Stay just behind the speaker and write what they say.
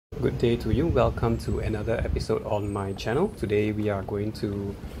Good day to you. Welcome to another episode on my channel. Today we are going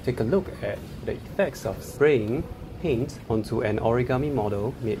to take a look at the effects of spraying paint onto an origami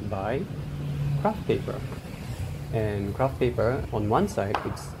model made by craft paper. And craft paper, on one side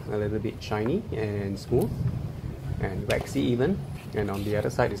it's a little bit shiny and smooth and waxy even, and on the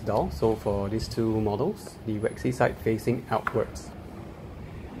other side is dull. So for these two models, the waxy side facing outwards.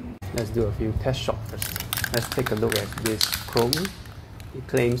 Let's do a few test shots first. Let's take a look at this chrome. It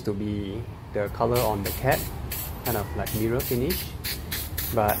claims to be the color on the cat, kind of like mirror finish,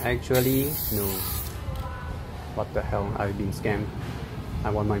 but actually no. What the hell, I've been scammed. I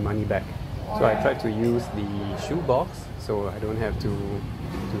want my money back. So I tried to use the shoebox so I don't have to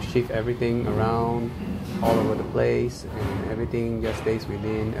shift everything around all over the place and everything just stays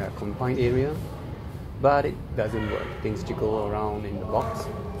within a confined area, but it doesn't work. Things jiggle around in the box.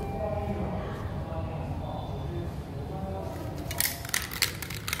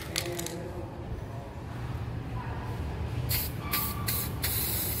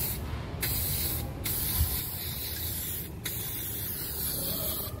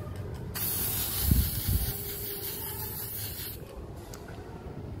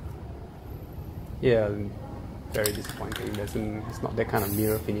 Yeah, very disappointing. It's not that kind of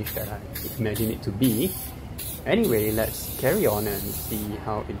mirror finish that I imagine it to be. Anyway, let's carry on and see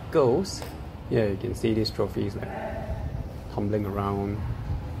how it goes. Yeah, you can see these trophies like tumbling around.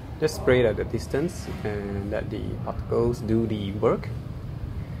 Just spray it at a distance and let the particles do the work.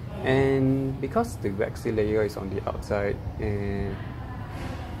 And because the waxy layer is on the outside, and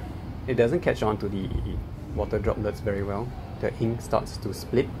it doesn't catch on to the water droplets very well, the ink starts to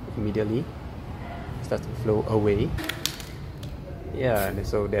split immediately. Starts to flow away. Yeah, and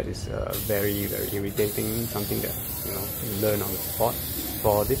so that is very irritating, something that you learn on the spot.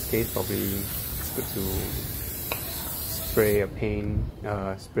 For this case, probably it's good to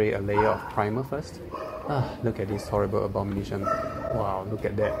spray a layer of primer first. Look at this horrible abomination. Wow, look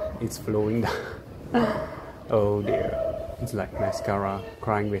at that, it's flowing down. Oh dear, it's like mascara,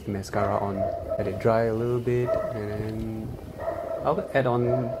 crying with mascara on. Let it dry a little bit and then I'll add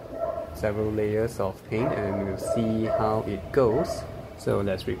on several layers of paint and we'll see how it goes. So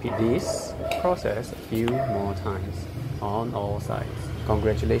let's repeat this process a few more times on all sides.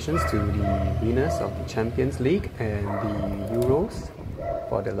 Congratulations to the winners of the Champions League and the Euros.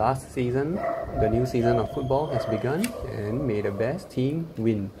 For the last season, the new season of football has begun, and may the best team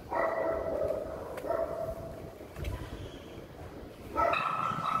win.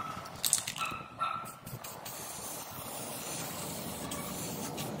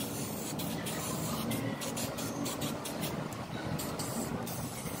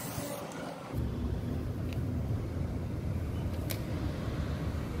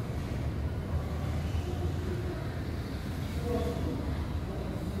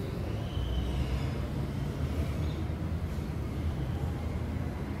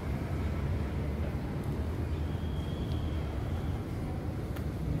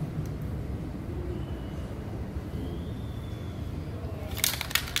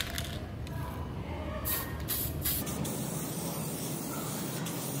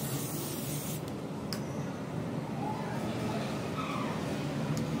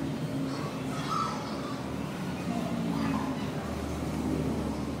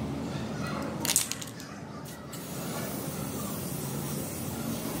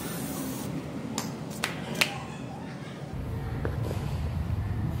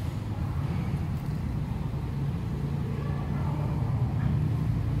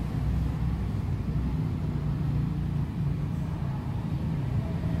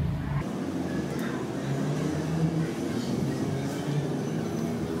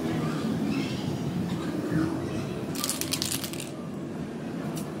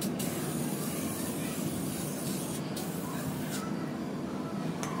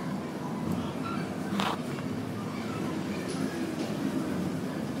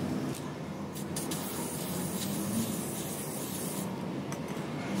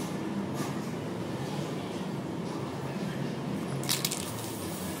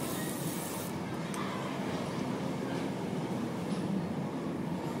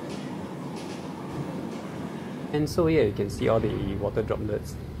 And so yeah, you can see all the water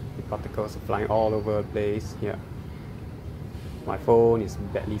droplets, the particles are flying all over the place. Yeah, my phone is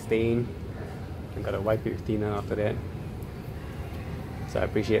badly stained. I gotta wipe it with thinner after that. So I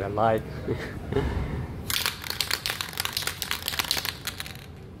appreciate a like.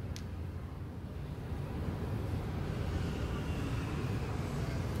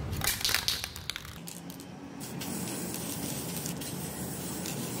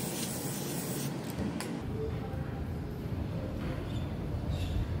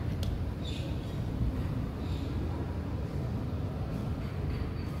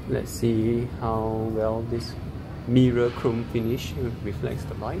 Let's see how well this mirror chrome finish reflects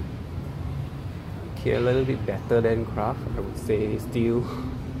the light. Okay, a little bit better than craft, I would say. Still,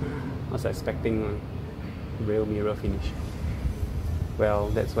 I was expecting a real mirror finish. Well,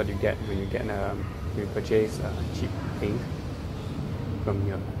 that's what you get when you purchase cheap paint from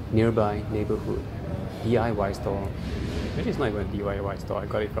your nearby neighborhood DIY store. Actually, it's not even a DIY store. I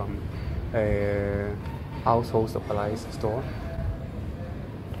got it from a household supplies store.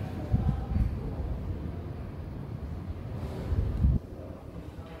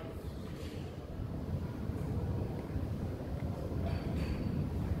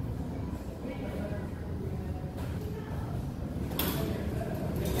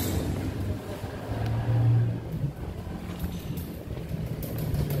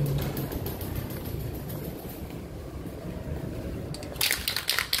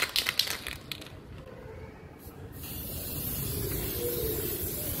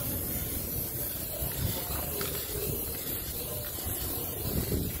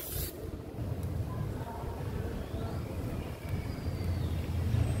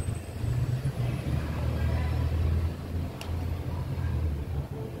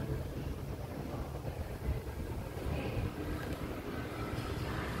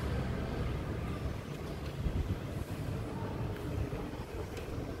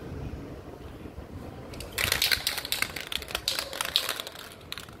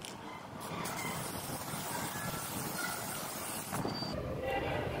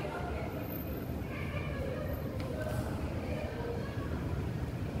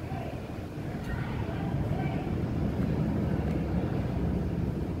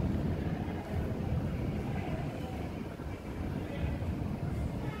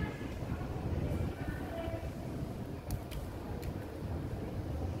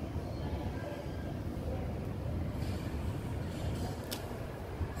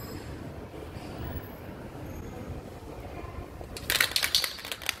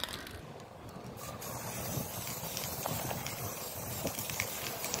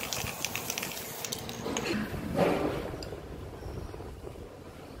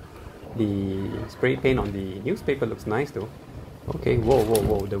 The spray paint on the newspaper looks nice though. Okay,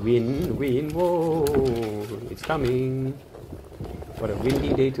 whoa, the wind, whoa, it's coming. What a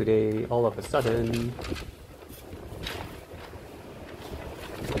windy day today, all of a sudden.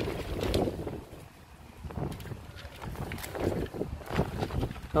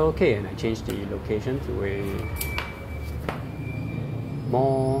 Okay, and I changed the location to a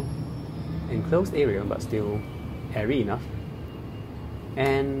more enclosed area, but still airy enough.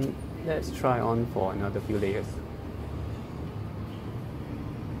 And let's try on for another few layers.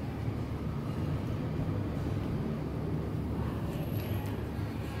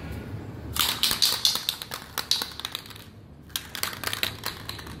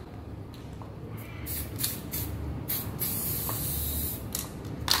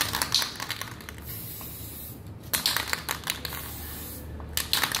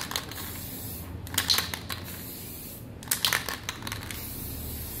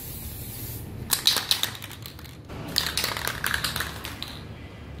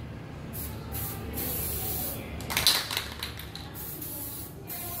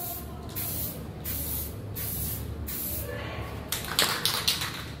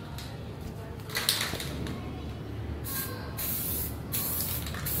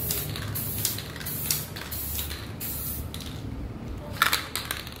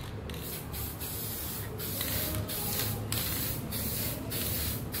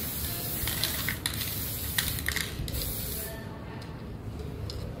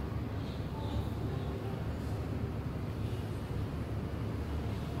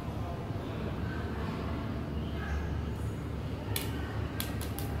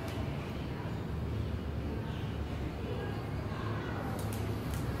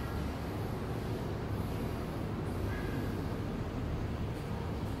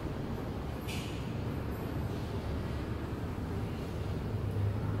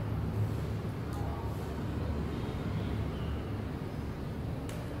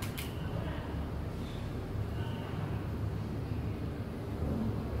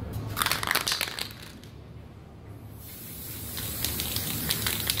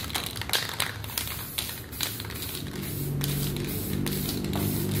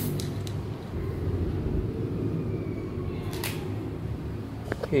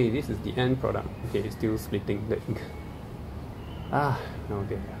 Okay, this is the end product. Okay, it's still splitting the ink. No,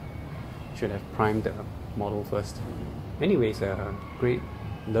 they should have primed the model first. Anyways, a great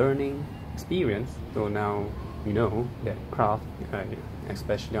learning experience. So now you know that craft,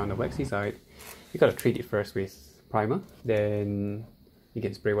 especially on the waxy side, you gotta treat it first with primer, then You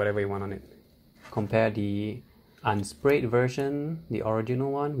can spray whatever you want on it. Compare the unsprayed version, the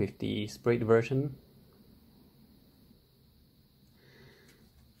original one, with the sprayed version.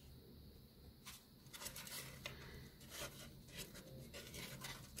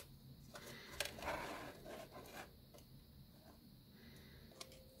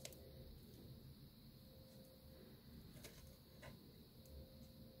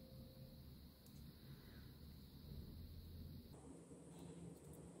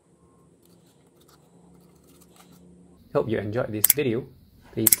 Hope you enjoyed this video.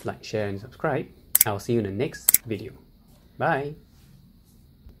 Please like, share and subscribe. I'll see you in the next video. Bye!